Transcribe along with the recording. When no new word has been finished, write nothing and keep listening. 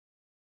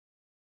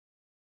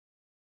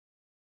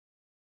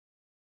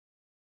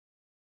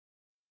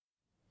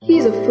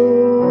He's a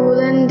fool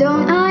and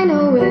don't I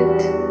know it,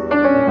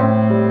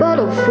 but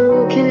a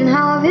fool can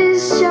have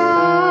his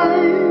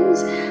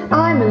charms.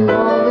 I'm in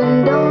love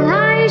and don't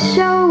I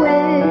show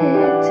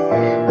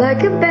it,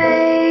 like a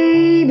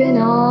babe in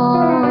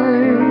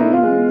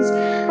arms.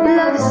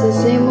 Love's the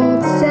same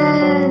old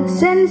sad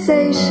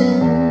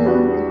sensation.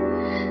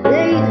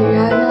 Lately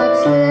I've not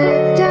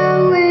slept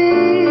a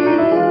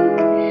wink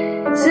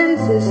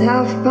since this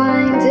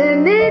half-pint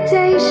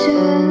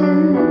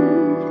imitation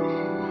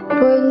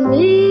put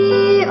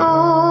me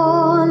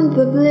on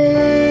the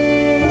blink.